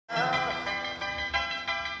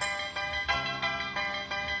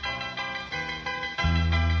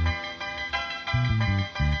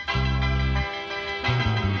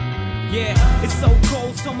Yeah, it's so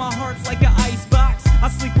cold, so my heart's like an icebox. I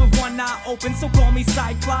sleep with one eye open, so call me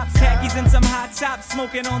Cyclops. Khakis and some hot tops,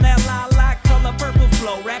 smoking on that lilac. Color purple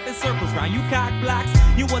flow, rapping circles round you cock blocks.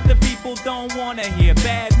 You what the people don't wanna hear,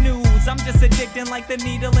 bad news. I'm just addicting like the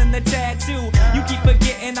needle in the tattoo. You keep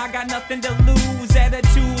forgetting I got nothing to lose.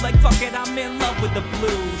 Attitude like fuck it, I'm in love with the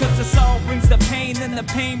blues. Cause the soul brings the pain, then the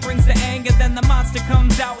pain brings the anger. Then the monster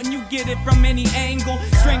comes out and you get it from any angle.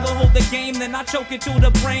 Strangle hold the game, then I choke it till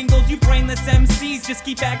the brain goes. You brainless MCs just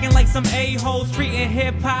keep acting like some a-holes, treating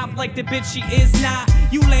hip-hop like the bitch she is not.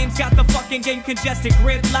 You lames got the fucking game congested,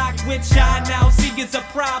 gridlock, which I now see is a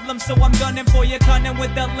problem. So I'm gunning for you, cunning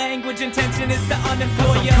with the language. Intention is to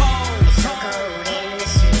unemploy you. It's so cold in the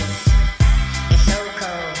streets. It's so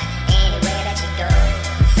cold anywhere that you go.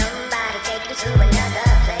 Somebody take me to another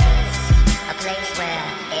place, a place where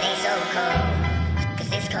it ain't so cold.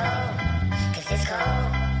 Cause it's cold, cause it's cold,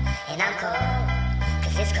 and I'm cold.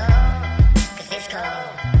 Cause it's cold, cause it's cold,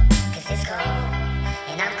 cause it's cold,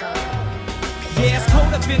 and I'm cold. Yeah, it's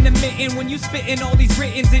cold up in the mitten when you spitting all these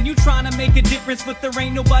writtens and you trying to make a difference, but there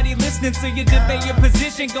ain't nobody listening. So you debate your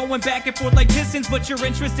position, going back and forth like distance, but your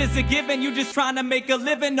interest is a given. You just trying to make a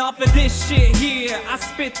living off of this shit here. I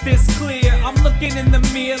spit this clear. I'm looking in the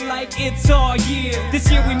mirror like it's all year. This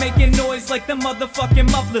year we making noise like the motherfucking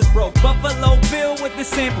mufflers broke. Buffalo Bill with the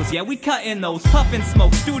samples, yeah we cutting those. Puffin'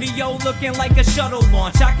 smoke, studio looking like a shuttle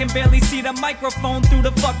launch. I can barely see the microphone through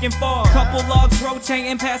the fucking fog. Couple logs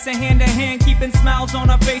rotating, passing hand to hand, keeping smiles on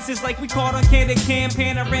our faces like we caught on Candid Cam.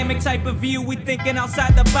 Panoramic type of view, we thinking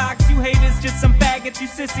outside the box. You haters just some faggots, you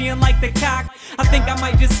sissying like the cock. I think I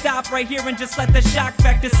might just stop right here and just let the shock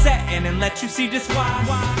factor set in and let you see just why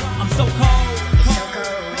I'm so cold. It's so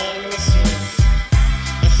cold in the streets.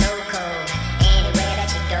 It's so cold anywhere that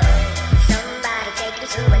you go. Somebody take me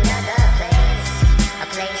to another place, a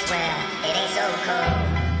place where it ain't so cold.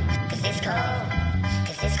 Cause it's cold,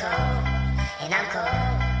 cause it's cold, and I'm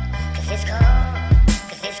cold. Cause it's cold,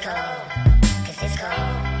 cause it's cold, cause it's cold,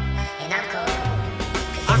 and I'm cold.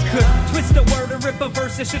 I could twist a word and rip a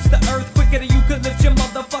verse that shifts the earth quicker than you could lift your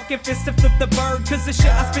motherfucking fist to flip the bird. Cause the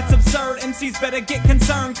shit I spit's absurd, MCs better get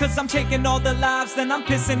concerned. Cause I'm taking all the lives, then I'm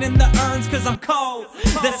pissing in the urns. Cause I'm cold,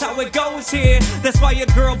 that's how it goes here. That's why your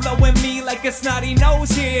girl blowing me like a snotty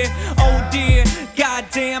nose here. Oh dear,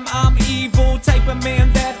 goddamn I'm evil. Type of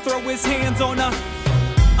man that throw his hands on a...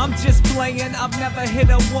 I'm just playing, I've never hit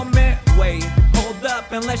a woman. Wait, hold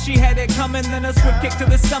up, unless she had it coming, then a swift kick to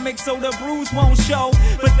the stomach so the bruise won't show.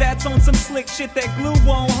 But that's on some slick shit that glue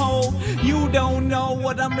won't hold. You don't know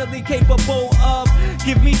what I'm really capable of.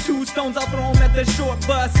 Give me 2 stones, I'll throw them at the short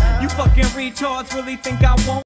bus. You fucking retards really think I won't?